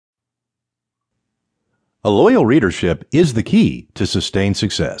A loyal readership is the key to sustained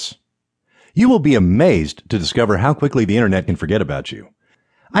success. You will be amazed to discover how quickly the internet can forget about you.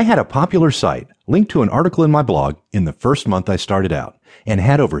 I had a popular site linked to an article in my blog in the first month I started out and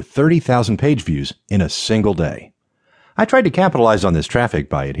had over 30,000 page views in a single day. I tried to capitalize on this traffic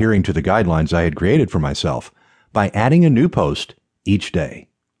by adhering to the guidelines I had created for myself by adding a new post each day.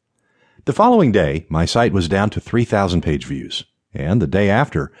 The following day, my site was down to 3,000 page views, and the day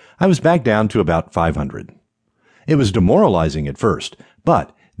after, I was back down to about 500. It was demoralizing at first,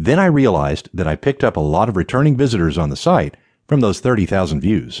 but then I realized that I picked up a lot of returning visitors on the site from those 30,000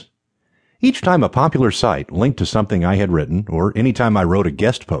 views. Each time a popular site linked to something I had written, or any time I wrote a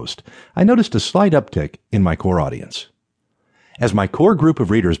guest post, I noticed a slight uptick in my core audience. As my core group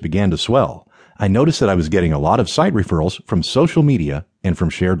of readers began to swell, I noticed that I was getting a lot of site referrals from social media and from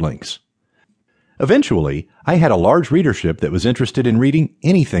shared links. Eventually, I had a large readership that was interested in reading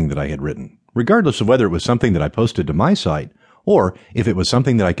anything that I had written, regardless of whether it was something that I posted to my site or if it was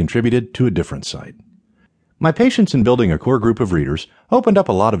something that I contributed to a different site. My patience in building a core group of readers opened up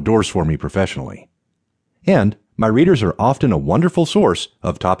a lot of doors for me professionally. And my readers are often a wonderful source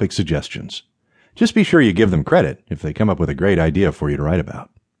of topic suggestions. Just be sure you give them credit if they come up with a great idea for you to write about.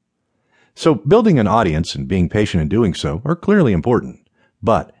 So building an audience and being patient in doing so are clearly important.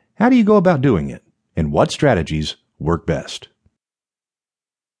 But how do you go about doing it? And what strategies work best?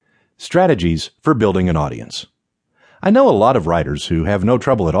 Strategies for building an audience. I know a lot of writers who have no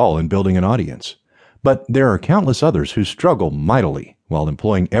trouble at all in building an audience, but there are countless others who struggle mightily while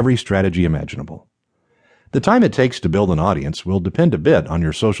employing every strategy imaginable. The time it takes to build an audience will depend a bit on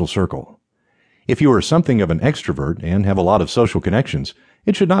your social circle. If you are something of an extrovert and have a lot of social connections,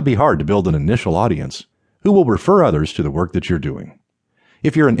 it should not be hard to build an initial audience who will refer others to the work that you're doing.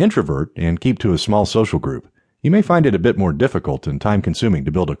 If you're an introvert and keep to a small social group, you may find it a bit more difficult and time-consuming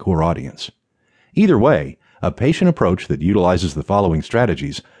to build a core audience. Either way, a patient approach that utilizes the following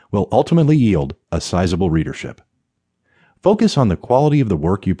strategies will ultimately yield a sizable readership. Focus on the quality of the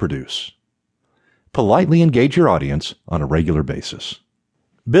work you produce. Politely engage your audience on a regular basis.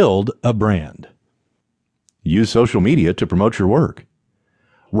 Build a brand. Use social media to promote your work.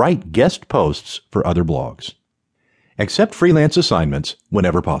 Write guest posts for other blogs. Accept freelance assignments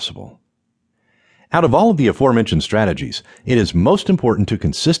whenever possible. Out of all of the aforementioned strategies, it is most important to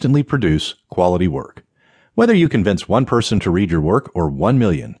consistently produce quality work. Whether you convince one person to read your work or 1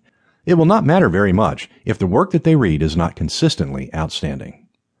 million, it will not matter very much if the work that they read is not consistently outstanding.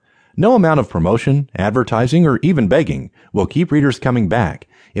 No amount of promotion, advertising, or even begging will keep readers coming back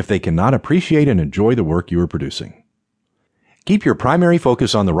if they cannot appreciate and enjoy the work you are producing. Keep your primary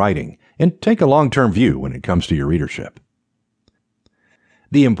focus on the writing and take a long-term view when it comes to your readership.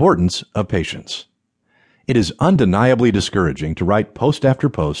 The importance of patience. It is undeniably discouraging to write post after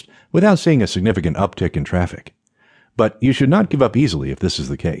post without seeing a significant uptick in traffic. But you should not give up easily if this is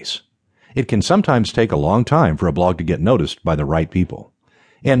the case. It can sometimes take a long time for a blog to get noticed by the right people.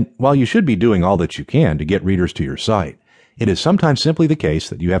 And while you should be doing all that you can to get readers to your site, it is sometimes simply the case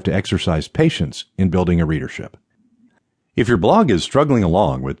that you have to exercise patience in building a readership. If your blog is struggling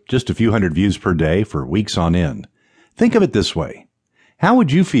along with just a few hundred views per day for weeks on end, think of it this way. How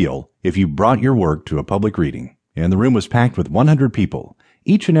would you feel if you brought your work to a public reading and the room was packed with 100 people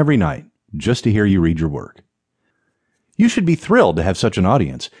each and every night just to hear you read your work? You should be thrilled to have such an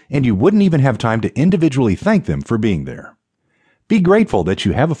audience, and you wouldn't even have time to individually thank them for being there. Be grateful that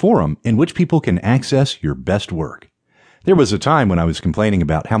you have a forum in which people can access your best work. There was a time when I was complaining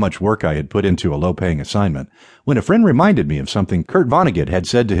about how much work I had put into a low-paying assignment when a friend reminded me of something Kurt Vonnegut had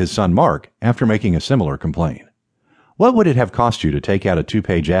said to his son Mark after making a similar complaint. What would it have cost you to take out a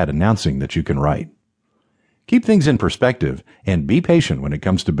 2-page ad announcing that you can write? Keep things in perspective and be patient when it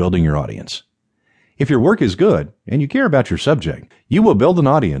comes to building your audience. If your work is good and you care about your subject, you will build an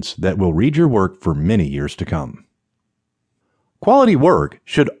audience that will read your work for many years to come. Quality work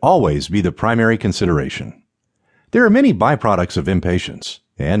should always be the primary consideration. There are many byproducts of impatience,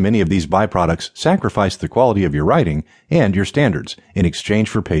 and many of these byproducts sacrifice the quality of your writing and your standards in exchange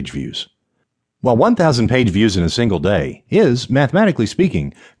for page views. While 1,000 page views in a single day is, mathematically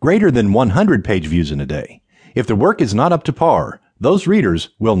speaking, greater than 100 page views in a day, if the work is not up to par, those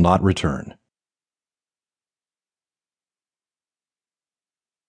readers will not return.